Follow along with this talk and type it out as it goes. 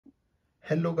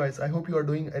Hello guys, I hope you are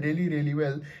doing really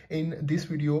well. In this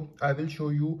video I will show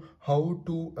you how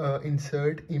to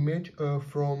insert image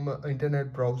from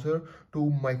internet browser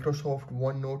to Microsoft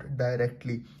OneNote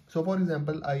directly. So for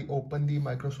example, I open the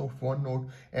Microsoft OneNote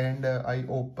and I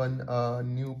open a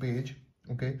new page.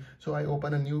 Okay, so I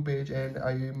open a new page and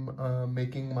I am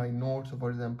making my notes. So for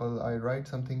example, I write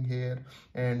something here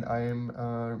and I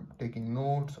am taking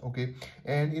notes. Okay,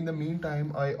 and in the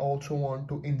meantime I also want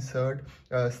to insert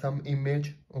some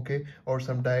image, okay, or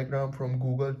some diagram from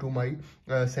Google to my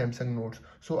Samsung notes.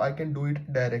 So I can do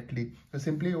it directly. So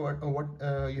simply what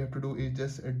you have to do is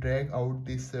just drag out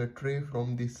this tray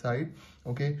from this side.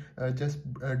 Okay, just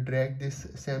drag this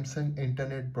Samsung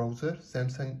internet browser,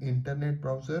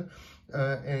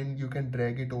 and you can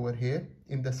drag it over here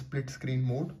in the split screen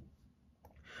mode.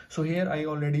 So here I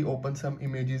already opened some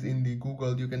images in the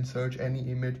Google. You can search any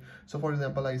image. So for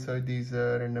example, I search these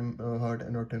random heart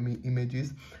anatomy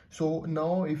images. So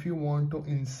now if you want to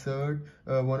insert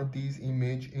one of these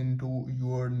image into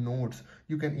your notes,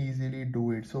 you can easily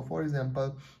do it. So for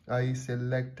example, I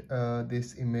select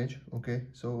this image. Okay,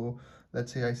 so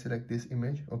let's say I select this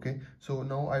image. Okay, so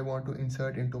now I want to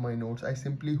insert into my notes. I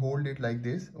simply hold it like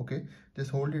this. Okay,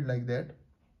 just hold it like that.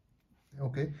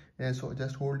 Okay, and so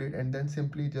just hold it and then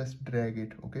simply just drag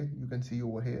it. Okay, you can see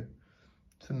over here.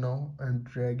 So now I'm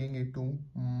dragging it to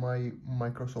my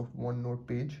Microsoft OneNote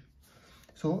page.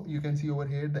 So you can see over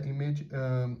here the image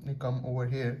come over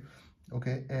here.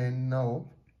 Okay, and now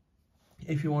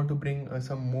if you want to bring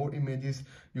some more images,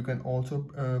 you can also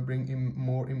bring in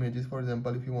more images. For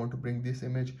example, if you want to bring this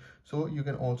image, so you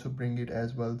can also bring it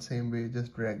as well, same way,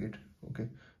 just drag it. Okay,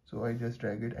 so I just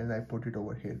drag it and I put it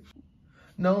over here.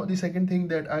 Now the second thing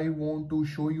that I want to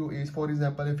show you is, for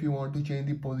example, if you want to change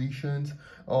the positions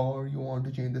or you want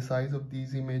to change the size of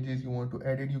these images, you want to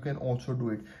edit, you can also do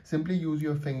it. Simply use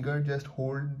your finger, just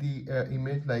hold the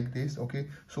image like this. Okay,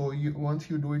 so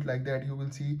once you do it like that, you will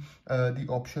see the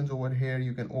options over here.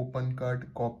 You can open,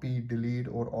 cut, copy, delete,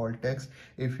 or alt text.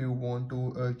 If you want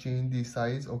to change the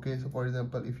size, okay, so for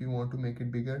example, if you want to make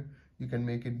it bigger, you can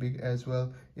make it big as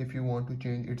well. If you want to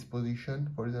change its position,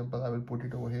 for example, I will put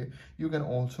it over here, you can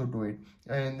also do it.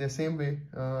 And the same way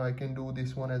I can do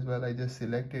this one as well. I just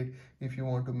select it. If you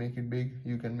want to make it big,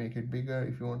 you can make it bigger.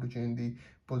 If you want to change the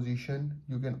position,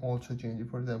 you can also change it.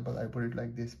 For example, I put it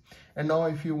like this. And now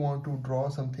if you want to draw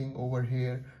something over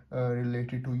here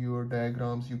related to your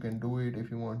diagrams, you can do it.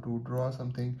 If you want to draw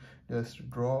something, just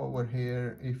draw over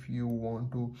here. If you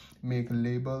want to make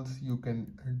labels, you can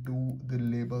do the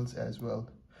labels as well.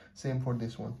 Same for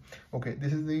this one. Okay,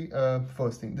 this is the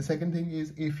first thing. The second thing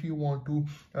is, if you want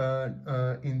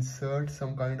to insert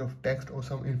some kind of text or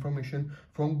some information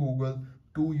from Google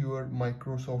to your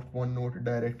Microsoft OneNote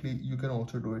directly, you can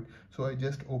also do it. So I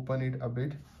just open it a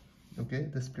bit. Okay,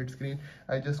 the split screen.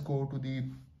 I just go to the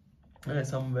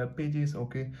some web pages.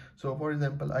 Okay, so for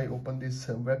example, I open this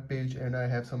web page and I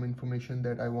have some information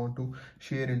that I want to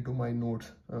share into my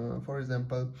notes. For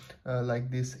example, like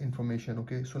this information.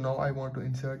 Okay, so now I want to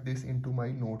insert this into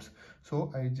my notes.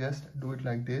 So I just do it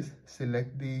like this,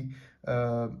 select the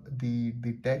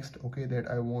text, okay, that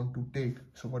I want to take.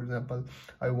 So for example,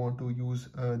 I want to use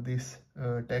this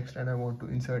text and I want to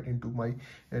insert into my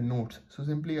notes. So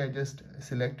simply I just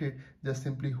select it, just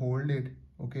simply hold it.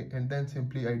 Okay, and then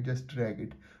simply I just drag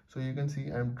it. So you can see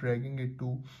I'm dragging it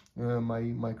to my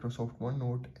Microsoft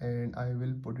OneNote and I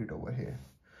will put it over here.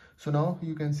 So now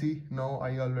you can see, now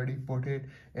I already put it,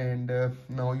 and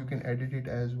now you can edit it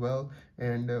as well.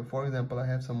 And for example, I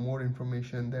have some more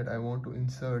information that I want to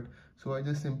insert. So I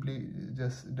just simply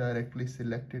just directly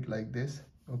select it like this.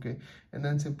 Okay, and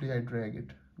then simply I drag it.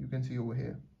 You can see over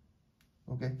here.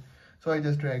 Okay, so I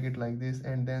just drag it like this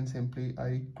and then simply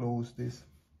I close this.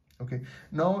 Okay,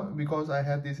 now because I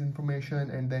have this information,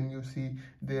 and then you see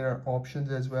there are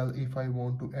options as well if I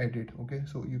want to edit. Okay,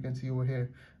 so you can see over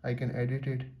here I can edit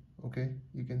it. Okay,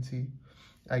 you can see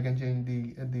I can change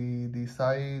the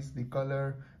size, the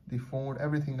color, the font,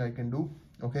 everything I can do.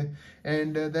 Okay,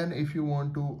 and then if you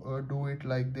want to do it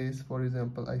like this, for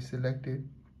example, I select it.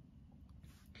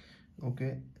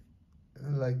 Okay,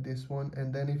 like this one,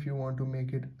 and then if you want to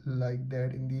make it like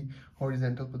that in the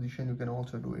horizontal position, you can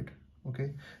also do it.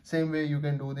 Okay, same way you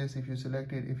can do this. If you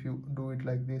select it, if you do it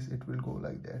like this, it will go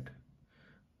like that.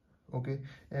 Okay,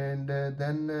 and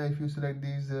then if you select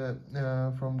these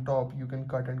from top, you can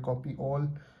cut and copy all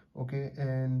okay,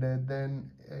 and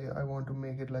then I want to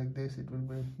make it like this, it will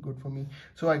be good for me,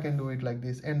 so I can do it like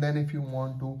this. And then if you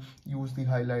want to use the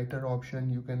highlighter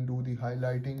option, you can do the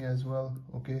highlighting as well,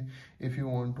 okay. If you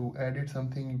want to edit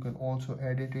something, you can also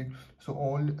edit it. So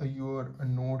all your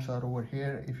notes are over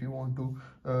here. If you want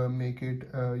to make it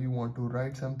you want to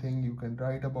write something, you can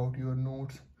write about your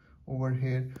notes over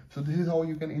here. So this is how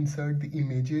you can insert the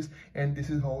images, and this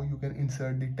is how you can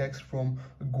insert the text from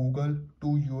Google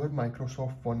to your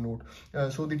Microsoft OneNote.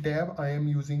 So the tab I am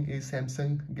using is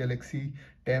Samsung Galaxy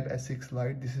Tab S6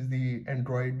 Lite. This is the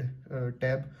Android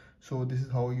tab. So this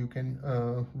is how you can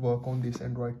work on this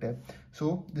Android tab.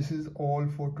 So this is all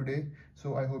for today.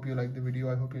 So I hope you like the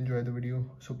video, I hope you enjoyed the video.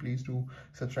 So please do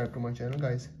subscribe to my channel,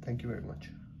 guys. Thank you very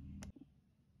much.